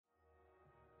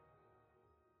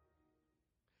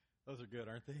Those are good,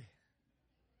 aren't they?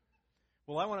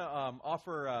 Well, I want to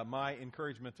offer my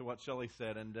encouragement to what Shelley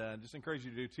said, and just encourage you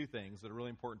to do two things that are really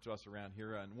important to us around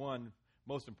here. And one,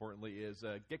 most importantly, is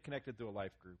get connected to a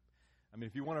life group. I mean,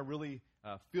 if you want to really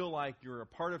feel like you're a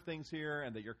part of things here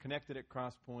and that you're connected at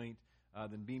Crosspoint,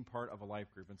 then being part of a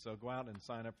life group. And so go out and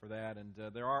sign up for that. And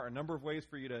there are a number of ways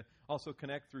for you to also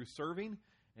connect through serving,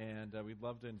 and we'd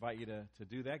love to invite you to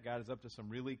do that. God is up to some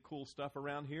really cool stuff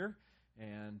around here,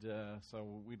 and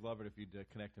so we'd love it if you'd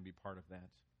connect and be part of that.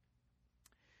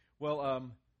 Well, I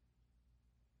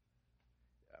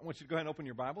want you to go ahead and open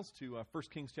your Bibles to 1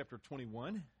 Kings chapter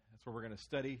 21. That's where we're going to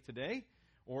study today.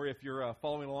 Or if you're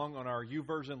following along on our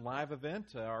YouVersion live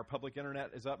event, our public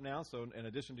internet is up now. So in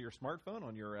addition to your smartphone,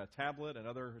 on your tablet and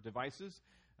other devices,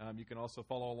 you can also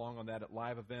follow along on that at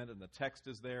live event. And the text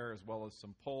is there, as well as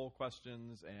some poll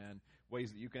questions and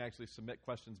ways that you can actually submit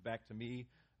questions back to me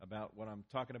about what I'm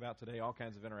talking about today, all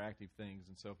kinds of interactive things.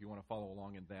 And so if you want to follow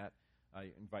along in that, I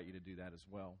invite you to do that as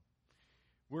well.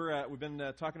 We've been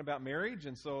talking about marriage,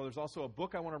 and so there's also a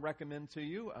book I want to recommend to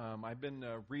you. I've been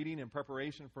reading in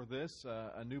preparation for this,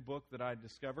 a new book that I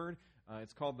discovered.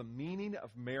 It's called The Meaning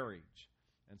of Marriage.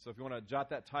 And so if you want to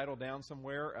jot that title down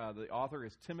somewhere, the author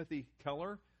is Timothy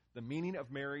Keller, The Meaning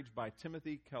of Marriage by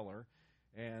Timothy Keller.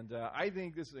 And I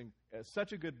think this is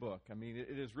such a good book. I mean,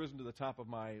 it has risen to the top of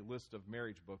my list of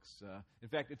marriage books. In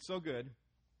fact, it's so good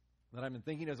that I've been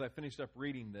thinking as I finished up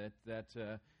reading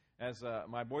that as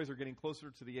my boys are getting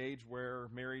closer to the age where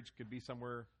marriage could be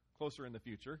somewhere closer in the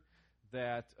future,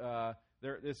 that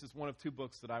this is one of two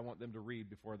books that I want them to read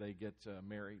before they get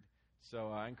married. So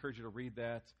I encourage you to read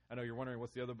that. I know you're wondering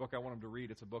what's the other book I want them to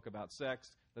read. It's a book about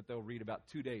sex that they'll read about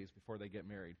 2 days before they get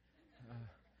married,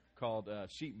 called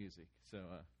Sheet Music. So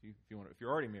if you're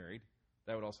already married,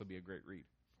 that would also be a great read.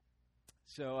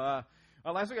 So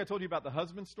last week I told you about the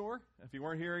husband store. If you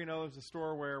weren't here, you know, there's a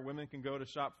store where women can go to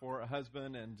shop for a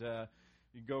husband, and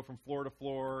you go from floor to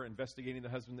floor investigating the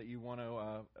husband that you want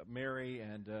to marry,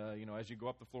 and as you go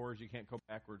up the floors, you can't go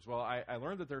backwards. Well, I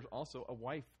learned that there's also a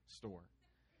wife store.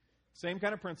 Same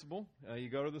kind of principle. You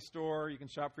go to the store, you can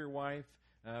shop for your wife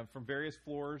from various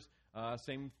floors.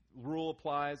 Same rule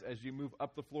applies. As you move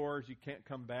up the floors, you can't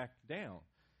come back down.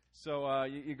 So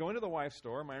you go into the wife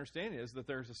store. My understanding is that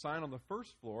there's a sign on the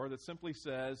first floor that simply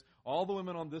says, all the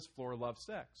women on this floor love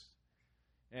sex.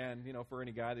 And, for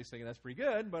any guy, they're thinking, that's pretty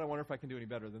good, but I wonder if I can do any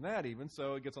better than that even.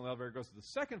 So it gets on the elevator, goes to the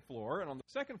second floor, and on the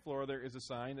second floor there is a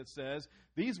sign that says,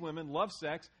 these women love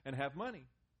sex and have money.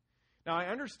 Now, I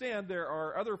understand there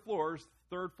are other floors,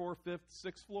 third, fourth, fifth,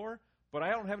 sixth floor, but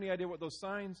I don't have any idea what those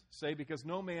signs say because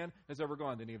no man has ever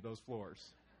gone to any of those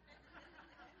floors.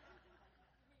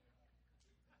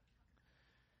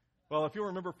 Well, if you'll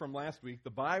remember from last week, the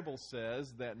Bible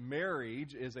says that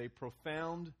marriage is a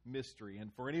profound mystery.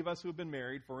 And for any of us who have been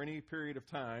married for any period of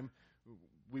time,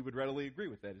 we would readily agree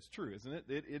with that. It's true, isn't it?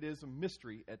 It is a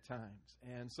mystery at times.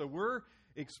 And so we're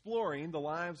exploring the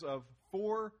lives of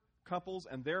 4 couples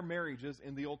and their marriages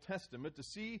in the Old Testament to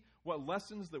see what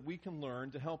lessons that we can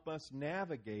learn to help us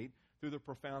navigate through the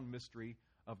profound mystery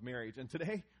of marriage. And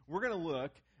today, we're going to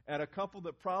look at a couple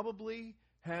that probably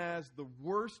has the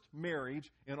worst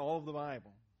marriage in all of the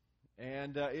Bible.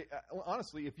 And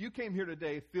honestly, if you came here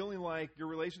today feeling like your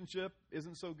relationship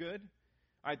isn't so good,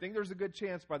 I think there's a good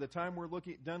chance by the time we're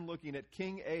done looking at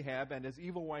King Ahab and his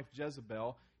evil wife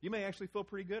Jezebel, you may actually feel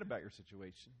pretty good about your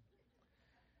situation.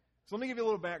 So let me give you a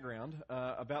little background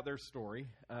about their story.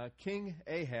 King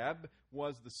Ahab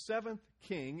was the 7th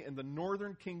king in the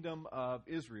northern kingdom of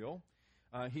Israel.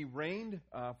 He reigned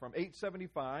from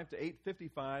 875 to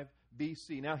 855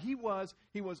 BC. Now, he was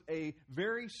a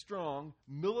very strong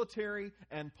military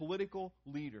and political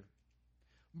leader.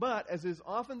 But, as is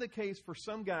often the case for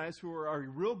some guys who are a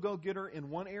real go-getter in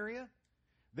one area,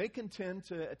 they can tend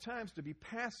to, at times, to be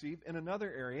passive in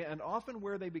another area. And often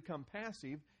where they become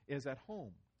passive is at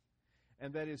home.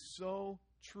 And that is so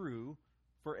true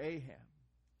for Ahab.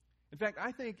 In fact,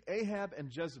 I think Ahab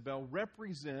and Jezebel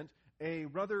represent a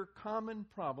rather common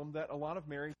problem that a lot of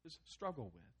marriages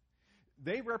struggle with.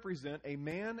 They represent a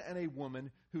man and a woman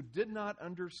who did not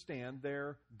understand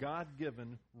their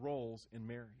God-given roles in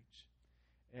marriage.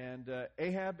 And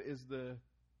Ahab is the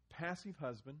passive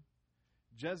husband.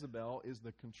 Jezebel is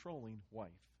the controlling wife.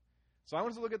 So I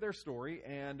want us to look at their story,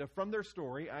 and from their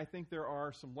story, I think there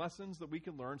are some lessons that we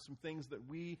can learn, some things that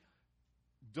we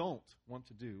don't want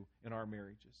to do in our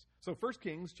marriages. So 1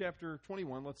 Kings chapter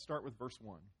 21, let's start with verse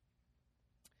 1.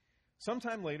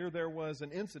 Sometime later, there was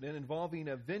an incident involving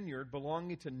a vineyard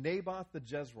belonging to Naboth the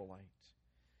Jezreelite.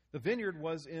 The vineyard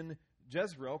was in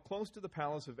Jezreel, close to the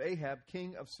palace of Ahab,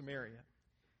 king of Samaria.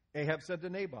 Ahab said to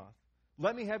Naboth,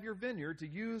 Let me have your vineyard to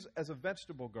use as a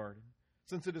vegetable garden,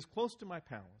 since it is close to my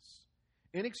palace.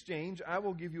 In exchange, I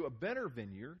will give you a better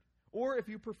vineyard, or if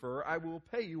you prefer, I will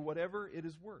pay you whatever it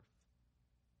is worth."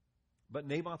 But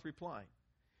Naboth replied,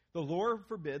 "The Lord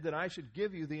forbid that I should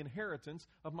give you the inheritance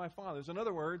of my fathers." In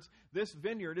other words, this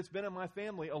vineyard, it's been in my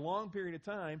family a long period of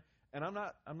time, and I'm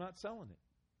not selling it.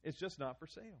 It's just not for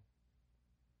sale.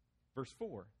 Verse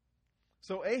 4.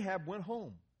 So Ahab went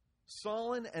home,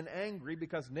 sullen and angry,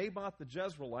 because Naboth the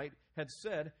Jezreelite had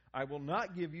said, "I will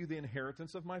not give you the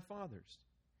inheritance of my fathers."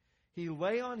 He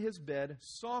lay on his bed,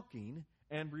 sulking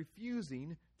and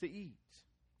refusing to eat.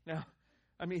 Now,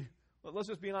 let's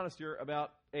just be honest here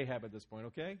about Ahab at this point,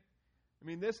 okay?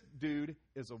 This dude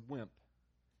is a wimp.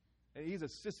 He's a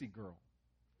sissy girl.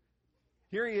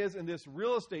 Here he is in this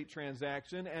real estate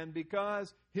transaction, and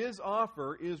because his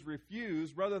offer is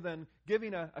refused, rather than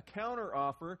giving a counter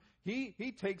offer,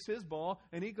 he takes his ball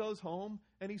and he goes home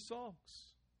and he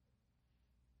sulks.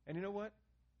 And you know what?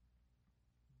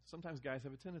 Sometimes guys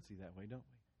have a tendency that way, don't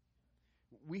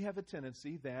we? We have a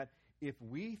tendency that if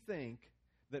we think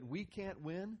that we can't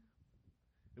win,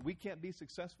 that we can't be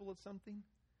successful at something,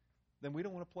 then we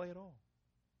don't want to play at all.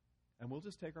 And we'll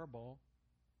just take our ball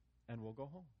and we'll go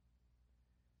home.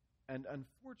 And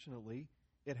unfortunately,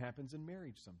 it happens in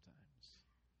marriage sometimes.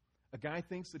 A guy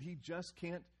thinks that he just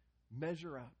can't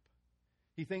measure up.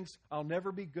 He thinks, "I'll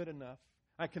never be good enough.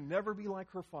 I can never be like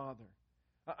her father.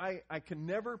 I can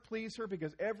never please her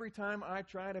because every time I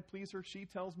try to please her, she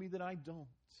tells me that I don't."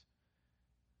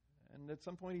 And at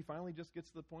some point, he finally just gets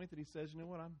to the point that he says, "You know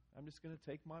what, I'm just going to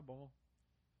take my ball.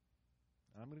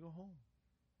 I'm going to go home."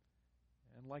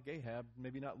 And like Ahab,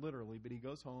 maybe not literally, but he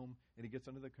goes home and he gets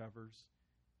under the covers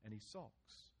and he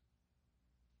sulks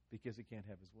because he can't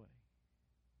have his way.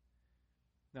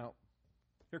 Now,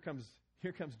 here comes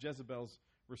Jezebel's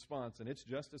response, and it's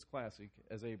just as classic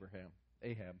as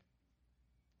Ahab.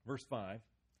 Verse 5,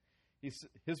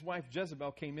 his wife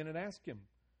Jezebel came in and asked him,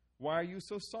 "Why are you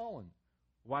so sullen?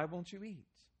 Why won't you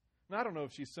eat?" Now, I don't know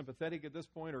if she's sympathetic at this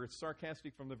point or it's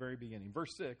sarcastic from the very beginning.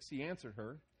 Verse 6, he answered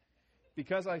her,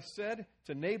 "Because I said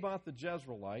to Naboth the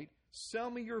Jezreelite, 'Sell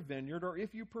me your vineyard, or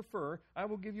if you prefer, I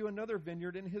will give you another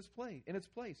vineyard in its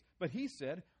place.' But he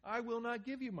said, 'I will not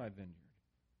give you my vineyard.'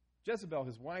 Jezebel,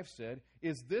 his wife, said,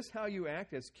 'Is this how you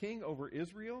act as king over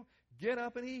Israel? Get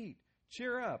up and eat.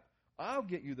 Cheer up. I'll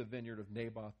get you the vineyard of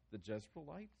Naboth the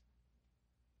Jezreelite.'"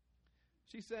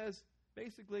 She says,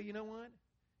 basically, you know what?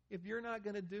 If you're not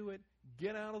going to do it,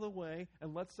 get out of the way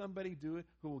and let somebody do it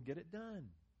who will get it done.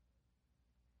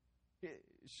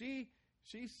 She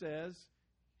says,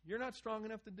 "You're not strong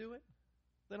enough to do it?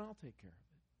 Then I'll take care of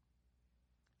it."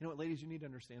 You know what, ladies, you need to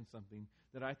understand something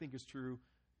that I think is true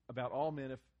about all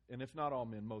men, and if not all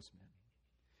men, most men.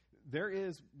 There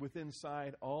is within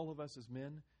inside all of us as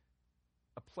men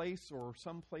a place or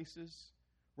some places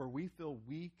where we feel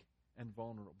weak and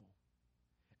vulnerable.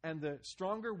 And the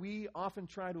stronger we often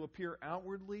try to appear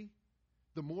outwardly,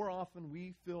 the more often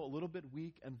we feel a little bit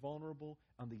weak and vulnerable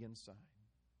on the inside.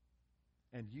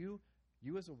 And you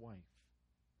as a wife,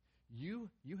 you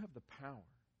have the power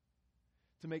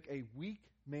to make a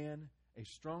weak man a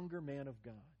stronger man of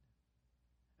God.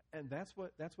 And that's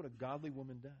what a godly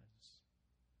woman does.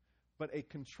 But a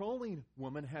controlling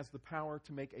woman has the power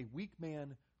to make a weak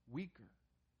man weaker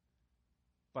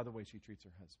by the way she treats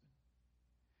her husband.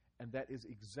 And that is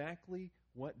exactly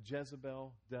what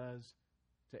Jezebel does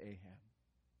to Ahab.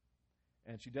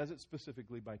 And she does it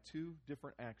specifically by two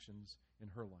different actions in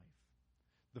her life.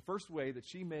 The first way that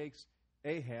she makes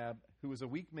Ahab, who is a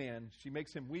weak man, she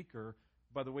makes him weaker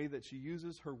by the way that she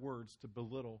uses her words to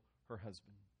belittle her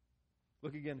husband.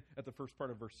 Look again at the first part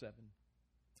of verse 7.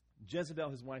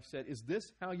 Jezebel, his wife, said, "Is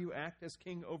this how you act as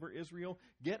king over Israel?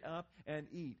 Get up and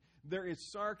eat." There is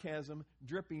sarcasm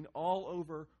dripping all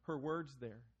over her words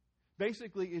there.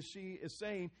 Basically, she is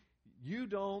saying, you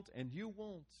don't and you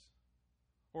won't.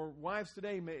 Or wives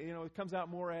today, it comes out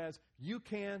more as, you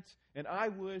can't, and I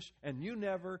wish, and you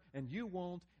never, and you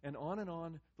won't, and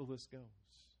on the list goes.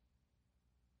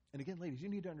 And again, ladies, you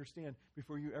need to understand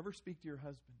before you ever speak to your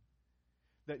husband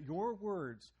that your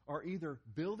words are either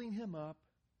building him up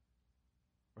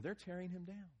or they're tearing him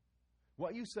down.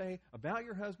 What you say about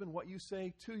your husband, what you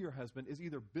say to your husband is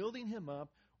either building him up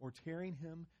or tearing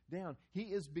him down.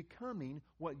 He is becoming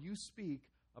what you speak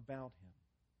about him.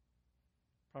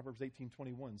 Proverbs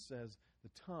 18:21 says, "The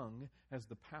tongue has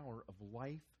the power of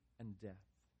life and death."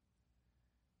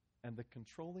 And the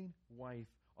controlling wife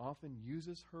often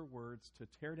uses her words to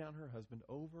tear down her husband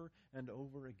over and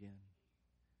over again.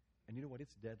 And you know what?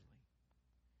 It's deadly.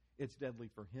 It's deadly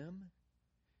for him,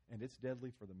 and it's deadly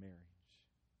for the marriage.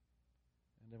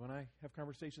 And when I have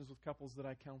conversations with couples that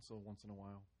I counsel once in a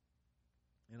while.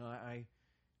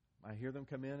 I hear them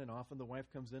come in, and often the wife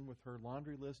comes in with her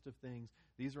laundry list of things.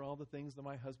 These are all the things that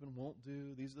my husband won't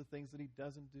do. These are the things that he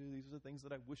doesn't do. These are the things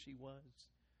that I wish he was.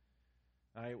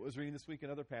 I was reading this week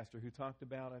another pastor who talked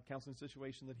about a counseling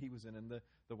situation that he was in, and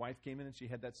the wife came in and she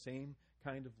had that same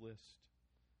kind of list.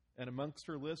 And amongst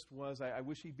her list was, I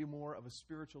wish he'd be more of a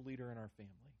spiritual leader in our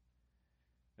family.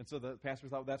 And so the pastor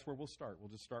thought, that's where we'll start. We'll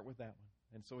just start with that one.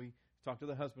 And so he talked to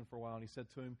the husband for a while, and he said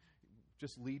to him,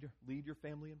 just lead your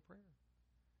family in prayer.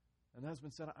 And the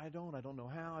husband said, I don't know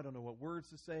how. I don't know what words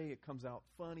to say. It comes out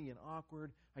funny and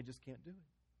awkward. I just can't do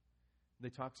it. They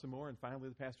talked some more, and finally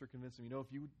the pastor convinced him,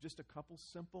 if you just a couple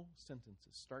simple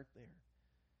sentences, start there.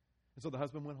 And so the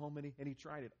husband went home, and he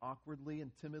tried it awkwardly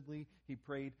and timidly. He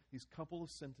prayed these couple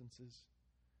of sentences.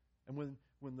 And when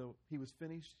he was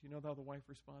finished, you know how the wife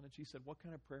responded? She said, what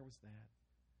kind of prayer was that?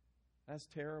 That's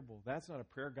terrible. That's not a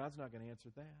prayer. God's not going to answer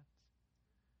that.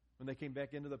 When they came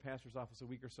back into the pastor's office a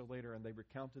week or so later and they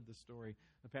recounted the story,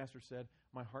 the pastor said,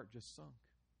 my heart just sunk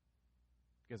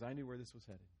because I knew where this was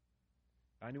headed.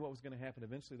 I knew what was going to happen.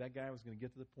 Eventually, that guy was going to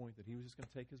get to the point that he was just going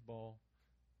to take his ball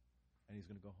and he's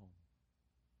going to go home.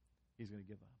 He's going to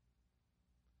give up.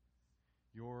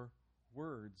 Your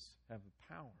words have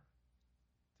the power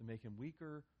to make him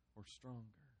weaker or stronger,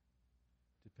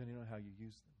 depending on how you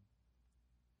use them.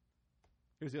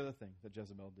 Here's the other thing that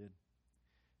Jezebel did.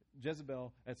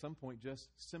 Jezebel, at some point, just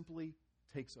simply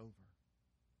takes over.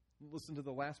 Listen to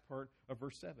the last part of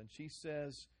verse 7. She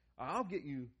says, I'll get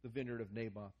you the vineyard of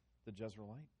Naboth, the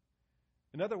Jezreelite.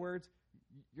 In other words,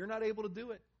 you're not able to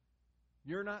do it.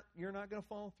 You're not going to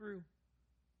follow through.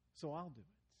 So I'll do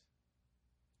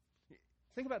it.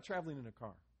 Think about traveling in a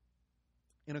car.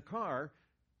 In a car,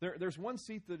 there's one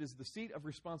seat that is the seat of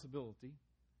responsibility,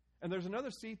 and there's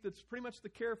another seat that's pretty much the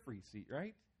carefree seat,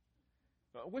 right?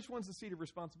 Which one's the seat of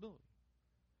responsibility?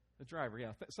 The driver,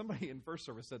 yeah. Somebody in first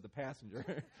service said the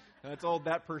passenger. And I told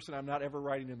that person I'm not ever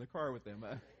riding in the car with them.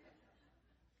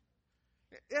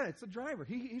 Yeah, it's the driver.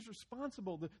 He's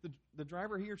responsible. The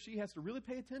driver, he or she, has to really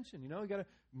pay attention. You got to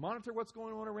monitor what's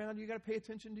going on around you. You got to pay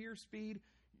attention to your speed.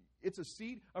 It's a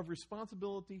seat of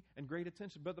responsibility and great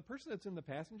attention. But the person that's in the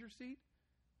passenger seat,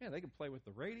 they can play with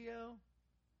the radio.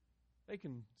 They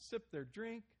can sip their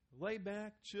drink, lay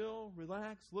back, chill,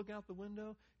 relax, look out the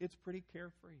window. It's pretty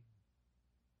carefree.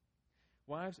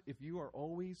 Wives, if you are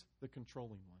always the controlling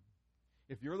one,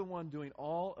 if you're the one doing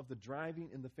all of the driving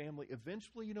in the family,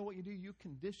 eventually, you know what you do? You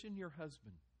condition your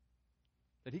husband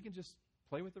that he can just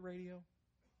play with the radio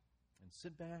and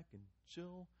sit back and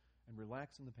chill and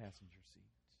relax in the passenger seat.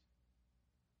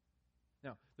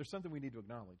 Now, there's something we need to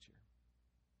acknowledge here.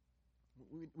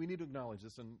 We need to acknowledge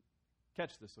this and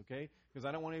catch this, okay? Because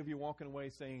I don't want any of you walking away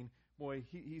saying, boy,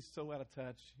 he's so out of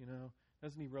touch,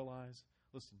 doesn't he realize?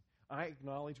 Listen,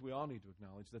 we all need to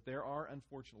acknowledge that there are,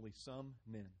 unfortunately, some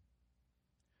men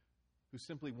who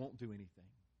simply won't do anything.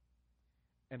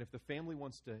 And if the family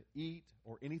wants to eat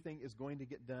or anything is going to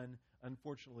get done,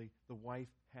 unfortunately, the wife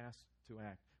has to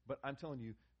act. But I'm telling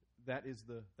you, that's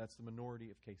the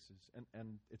minority of cases,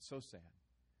 and it's so sad.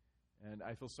 And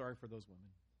I feel sorry for those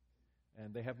women.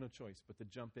 And they have no choice but to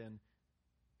jump in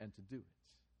and to do it.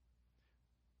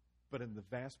 But in the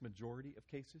vast majority of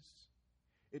cases,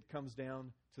 it comes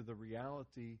down to the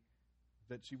reality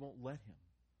that she won't let him.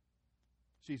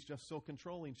 She's just so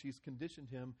controlling. She's conditioned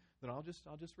him that I'll just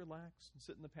relax and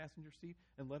sit in the passenger seat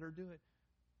and let her do it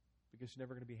because she's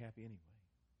never going to be happy anyway.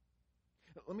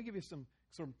 Let me give you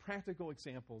some practical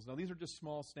examples. Now, these are just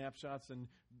small snapshots, and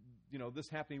this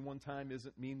happening one time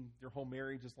doesn't mean your whole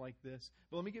marriage is like this.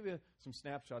 But let me give you some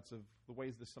snapshots of the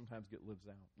ways this sometimes get lived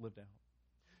out.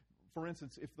 For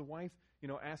instance, if the wife,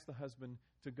 asks the husband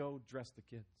to go dress the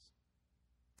kids,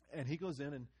 and he goes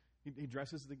in and he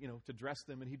dresses to dress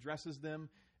them, and he dresses them,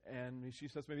 and she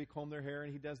says maybe comb their hair,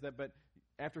 and he does that. But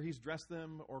after he's dressed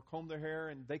them or combed their hair,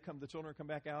 and the children come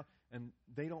back out, and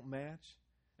they don't match,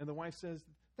 and the wife says,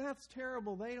 "That's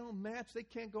terrible. They don't match. They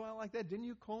can't go out like that. Didn't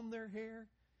you comb their hair?"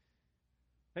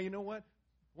 Hey, you know what?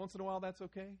 Once in a while, that's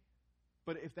okay.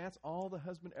 But if that's all the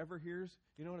husband ever hears,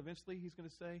 you know what? Eventually, he's going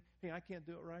to say, "Hey, I can't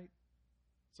do it right,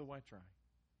 so why try?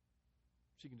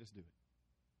 She can just do it."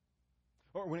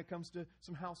 Or when it comes to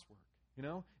some housework,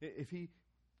 if he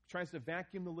tries to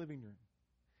vacuum the living room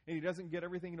and he doesn't get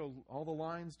everything, all the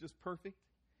lines just perfect,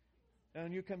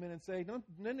 and you come in and say, didn't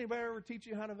anybody ever teach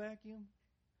you how to vacuum?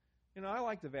 I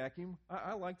like to vacuum.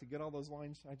 I like to get all those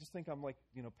lines. I just think I'm like,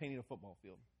 painting a football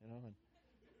field, and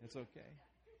it's okay.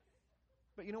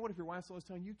 But you know what? If your wife's always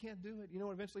telling you can't do it, you know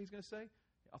what eventually he's going to say?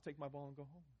 I'll take my ball and go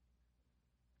home.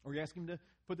 Or you ask him to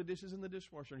put the dishes in the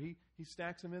dishwasher. He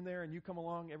stacks them in there, and you come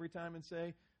along every time and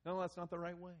say, no, that's not the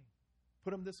right way.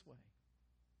 Put them this way.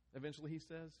 Eventually he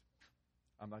says,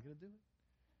 I'm not going to do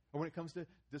it. Or when it comes to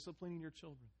disciplining your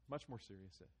children, much more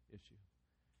serious issue.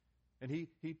 And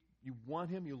you want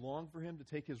him, you long for him to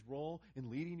take his role in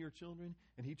leading your children,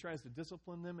 and he tries to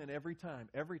discipline them, and every time,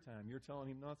 you're telling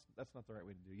him, no, that's not the right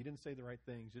way to do it. You didn't say the right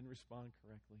things, you didn't respond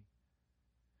correctly.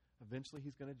 Eventually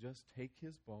he's going to just take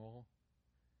his ball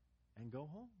and go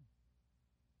home.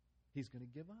 He's going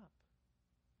to give up.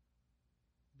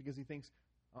 Because he thinks,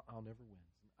 I'll never win.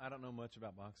 I don't know much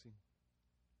about boxing,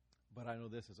 but I know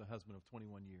this as a husband of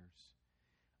 21 years.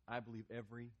 I believe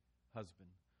every husband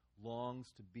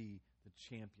longs to be the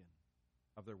champion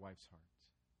of their wife's heart.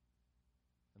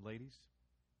 And ladies,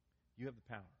 you have the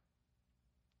power.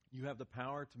 You have the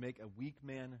power to make a weak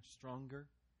man stronger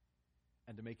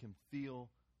and to make him feel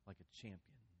like a champion.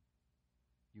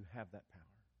 You have that power.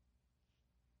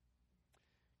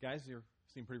 Guys, you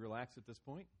seem pretty relaxed at this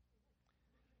point.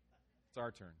 It's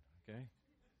our turn, okay?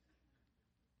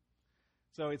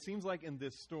 So it seems like in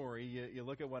this story, you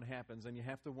look at what happens and you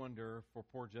have to wonder for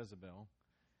poor Jezebel,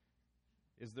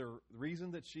 is there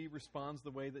reason that she responds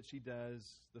the way that she does,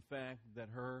 the fact that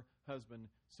her husband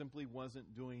simply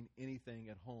wasn't doing anything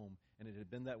at home, and it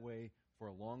had been that way for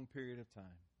a long period of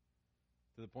time,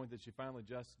 to the point that she finally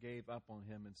just gave up on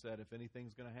him and said, if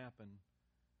anything's going to happen,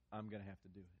 I'm going to have to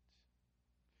do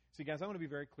it. See, guys, I want to be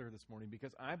very clear this morning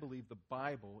because I believe the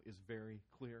Bible is very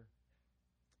clear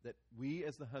that we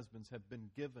as the husbands have been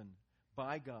given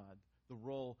by God the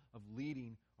role of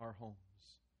leading our homes.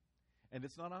 And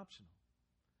it's not optional.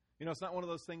 It's not one of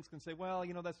those things can say, well,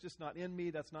 that's just not in me.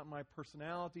 That's not my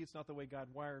personality. It's not the way God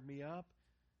wired me up.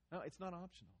 No, it's not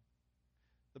optional.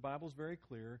 The Bible's very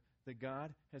clear that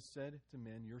God has said to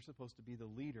men, you're supposed to be the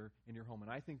leader in your home.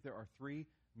 And I think there are three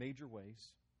major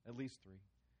ways, at least three,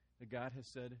 that God has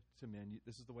said to men,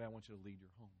 this is the way I want you to lead your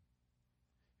home.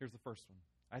 Here's the first one.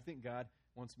 I think God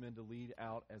wants men to lead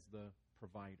out as the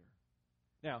provider.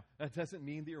 Now, that doesn't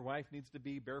mean that your wife needs to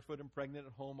be barefoot and pregnant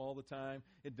at home all the time.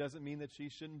 It doesn't mean that she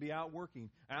shouldn't be out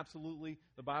working. Absolutely,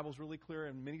 the Bible's really clear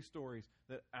in many stories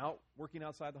that working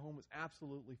outside the home is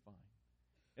absolutely fine.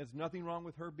 There's nothing wrong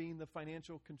with her being the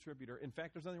financial contributor. In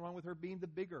fact, there's nothing wrong with her being the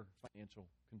bigger financial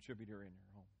contributor in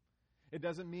her home. It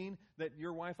doesn't mean that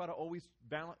your wife ought to always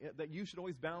that you should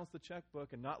always balance the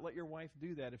checkbook and not let your wife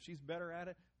do that. If she's better at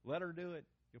it, let her do it.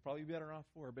 You'll probably be better off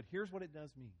for her. But here's what it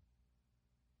does mean.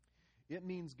 It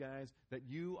means, guys, that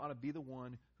you ought to be the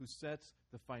one who sets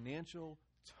the financial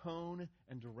tone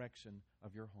and direction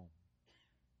of your home.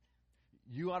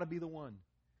 You ought to be the one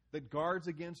that guards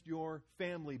against your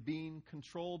family being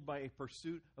controlled by a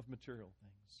pursuit of material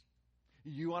things.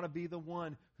 You ought to be the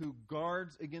one who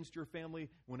guards against your family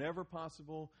whenever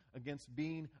possible against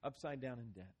being upside down in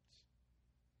debt.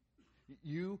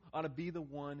 You ought to be the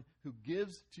one who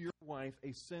gives to your wife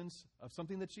a sense of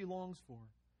something that she longs for,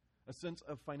 a sense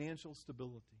of financial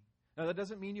stability. Now, that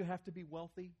doesn't mean you have to be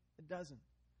wealthy. It doesn't.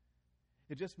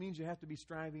 It just means you have to be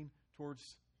striving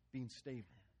towards being stable.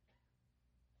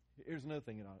 Here's another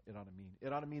thing it ought to mean.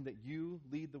 It ought to mean that you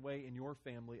lead the way in your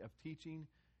family of teaching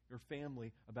your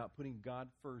family about putting God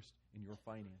first in your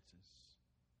finances.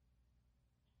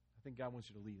 I think God wants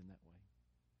you to lead in that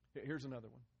way. Here's another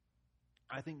one.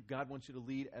 I think God wants you to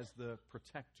lead as the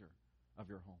protector of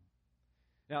your home.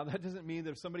 Now, that doesn't mean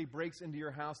that if somebody breaks into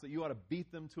your house that you ought to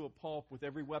beat them to a pulp with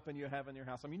every weapon you have in your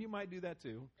house. I mean, you might do that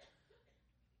too.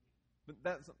 But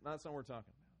that's not what we're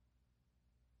talking about.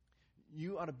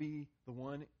 You ought to be the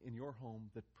one in your home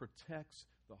that protects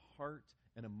the heart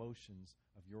and emotions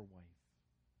of your wife.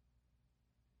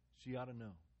 She ought to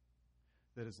know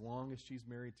that as long as she's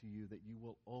married to you, that you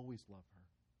will always love her.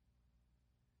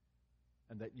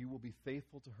 And that you will be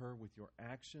faithful to her with your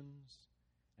actions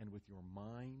and with your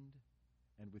mind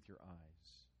and with your eyes.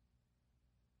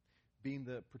 Being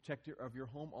the protector of your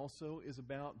home also is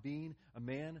about being a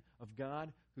man of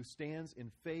God who stands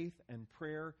in faith and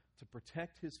prayer to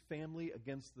protect his family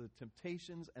against the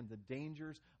temptations and the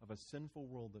dangers of a sinful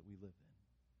world that we live in.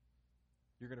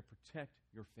 You're going to protect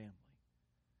your family.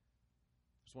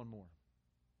 There's one more.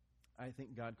 I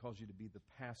think God calls you to be the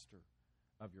pastor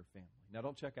of your family. Now,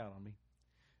 don't check out on me.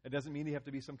 It doesn't mean you have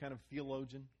to be some kind of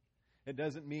theologian. It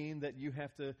doesn't mean that you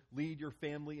have to lead your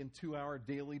family in 2-hour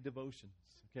daily devotions,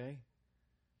 okay?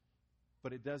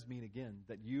 But it does mean, again,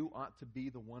 that you ought to be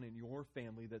the one in your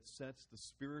family that sets the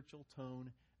spiritual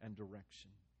tone and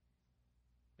direction.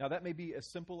 Now, that may be as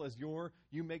simple as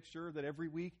you make sure that every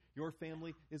week your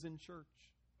family is in church.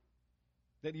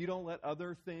 That you don't let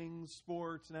other things,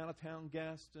 sports and out-of-town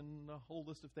guests and a whole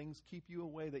list of things keep you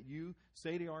away. That you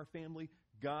say to our family,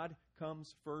 God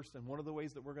comes first, and one of the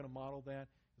ways that we're going to model that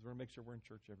is we're going to make sure we're in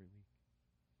church every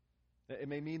week. It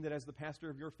may mean that as the pastor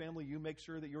of your family, you make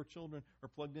sure that your children are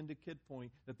plugged into Kid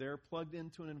Point, that they're plugged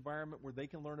into an environment where they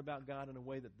can learn about God in a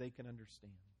way that they can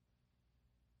understand.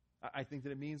 I think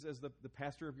that it means as the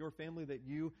pastor of your family that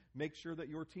you make sure that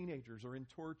your teenagers are in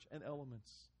torch and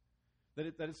elements,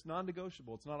 that it's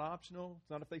non-negotiable. It's not optional. It's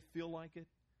not if they feel like it.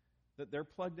 That they're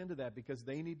plugged into that because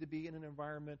they need to be in an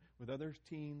environment with other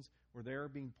teens where they're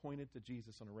being pointed to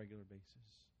Jesus on a regular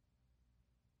basis.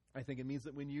 I think it means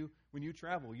that when you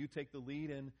travel, you take the lead,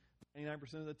 and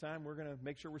 99% of the time we're going to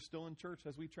make sure we're still in church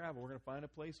as we travel. We're going to find a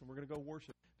place and we're going to go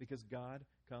worship because God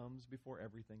comes before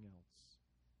everything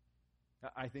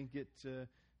else. I think it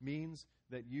means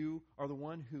that you are the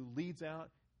one who leads out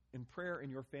in prayer in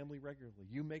your family regularly.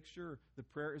 You make sure that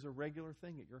prayer is a regular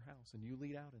thing at your house, and you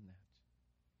lead out in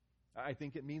that. I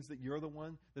think it means that you're the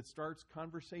one that starts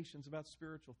conversations about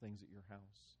spiritual things at your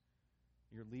house.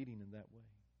 You're leading in that way.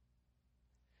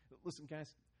 Listen,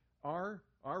 guys, our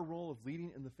role of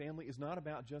leading in the family is not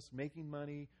about just making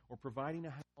money or providing a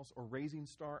house or raising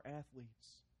star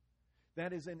athletes.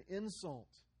 That is an insult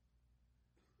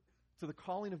to the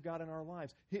calling of God in our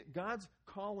lives. God's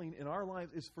calling in our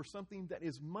lives is for something that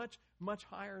is much, much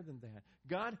higher than that.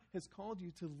 God has called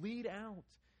you to lead out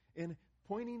in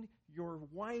pointing your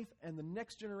wife and the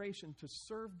next generation to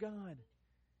serve God.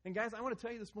 And guys, I want to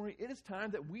tell you this morning, it is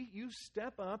time that you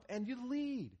step up and you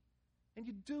lead. And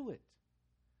you do it.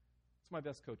 It's my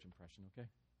best coach impression, okay?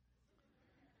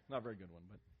 Not a very good one,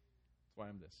 but that's why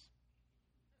I'm this.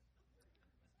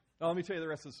 Now, let me tell you the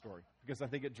rest of the story, because I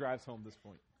think it drives home this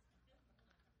point.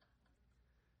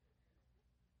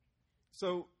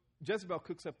 So Jezebel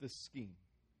cooks up this scheme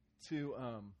to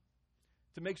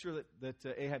make sure that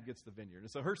Ahab gets the vineyard.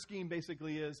 And so her scheme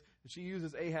basically is that she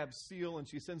uses Ahab's seal, and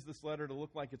she sends this letter to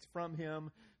look like it's from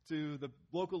him to the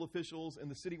local officials in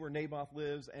the city where Naboth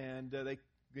lives, and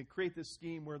they create this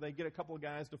scheme where they get a couple of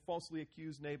guys to falsely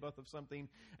accuse Naboth of something,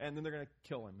 and then they're going to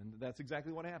kill him. And that's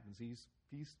exactly what happens.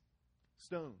 He's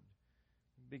stoned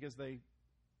because they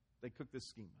cook this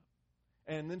scheme up.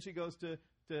 And then she goes to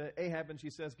Ahab and she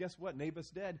says, guess what?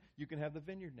 Naboth's dead. You can have the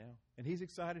vineyard now. And he's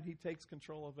excited. He takes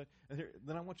control of it. And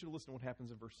then I want you to listen to what happens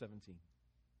in verse 17. It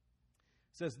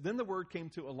says, then the word came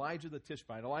to Elijah the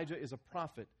Tishbite. Elijah is a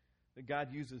prophet that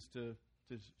God uses to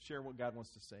share what God wants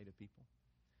to say to people.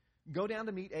 Go down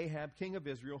to meet Ahab, king of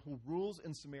Israel, who rules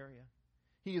in Samaria.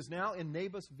 He is now in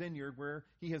Naboth's vineyard where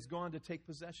he has gone to take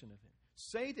possession of it.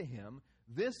 Say to him,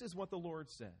 this is what the Lord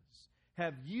says.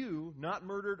 Have you not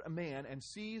murdered a man and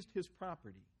seized his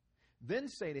property? Then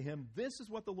say to him, this is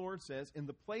what the Lord says, in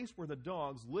the place where the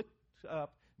dogs licked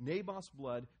up Naboth's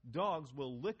blood, dogs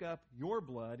will lick up your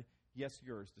blood, yes,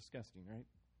 yours. Disgusting, right?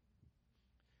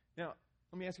 Now,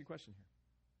 let me ask you a question here.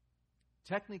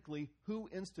 Technically, who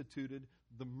instituted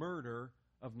the murder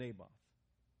of Naboth?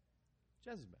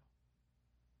 Jezebel.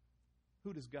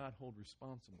 Who does God hold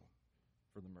responsible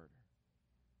for the murder?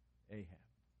 Ahab.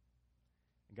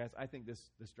 And guys, I think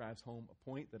this drives home a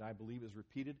point that I believe is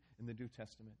repeated in the New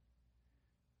Testament.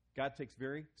 God takes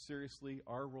very seriously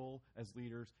our role as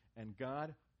leaders, and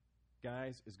God,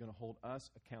 guys, is going to hold us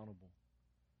accountable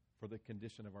for the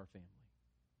condition of our family.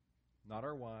 Not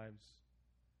our wives,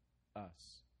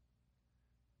 us.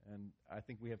 And I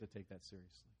think we have to take that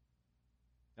seriously.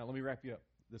 Now, let me wrap you up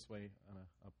this way on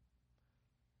a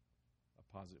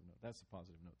positive note. That's a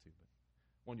positive note, too, but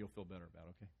one you'll feel better about,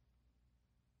 okay?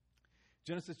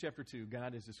 Genesis chapter 2,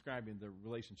 God is describing the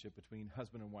relationship between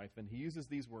husband and wife, and he uses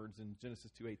these words in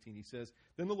Genesis 2:18. He says,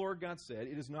 then the Lord God said,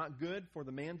 it is not good for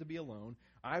the man to be alone.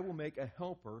 I will make a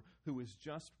helper who is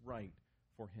just right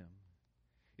for him.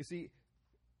 You see,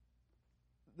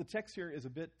 the text here is a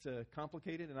bit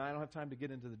complicated, and I don't have time to get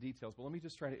into the details, but let me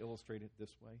just try to illustrate it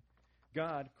this way.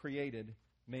 God created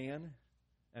man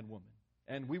and woman,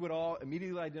 and we would all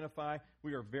immediately identify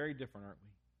we are very different, aren't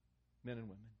we? Men and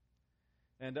women.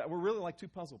 And we're really like two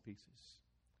puzzle pieces.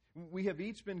 We have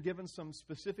each been given some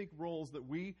specific roles that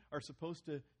we are supposed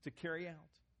to carry out.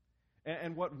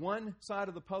 And what one side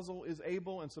of the puzzle is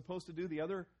able and supposed to do, the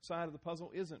other side of the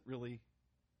puzzle isn't really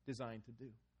designed to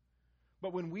do.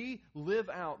 But when we live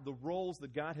out the roles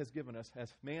that God has given us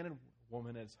as man and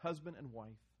woman, as husband and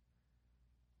wife,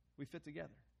 we fit together.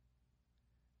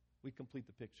 We complete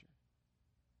the picture.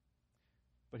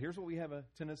 But here's what we have a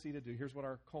tendency to do. Here's what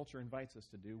our culture invites us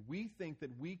to do. We think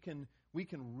that we can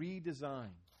redesign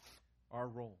our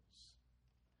roles.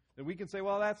 That we can say,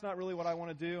 well, that's not really what I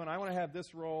want to do, and I want to have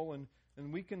this role, and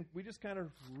we just kind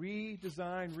of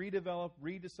redesign, redevelop,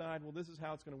 redecide, well, this is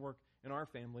how it's going to work in our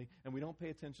family, and we don't pay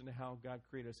attention to how God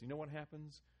created us. You know what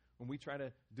happens when we try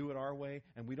to do it our way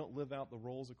and we don't live out the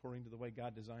roles according to the way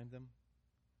God designed them,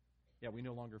 yeah, we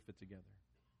no longer fit together.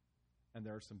 And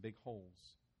there are some big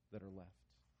holes that are left.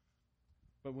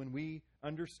 But when we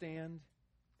understand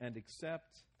and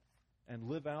accept and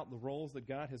live out the roles that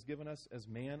God has given us as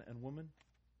man and woman,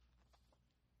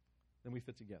 then we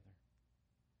fit together.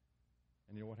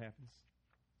 And you know what happens?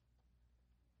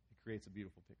 It creates a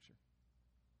beautiful picture,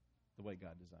 the way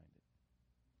God designed it.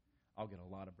 I'll get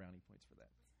a lot of brownie points for that.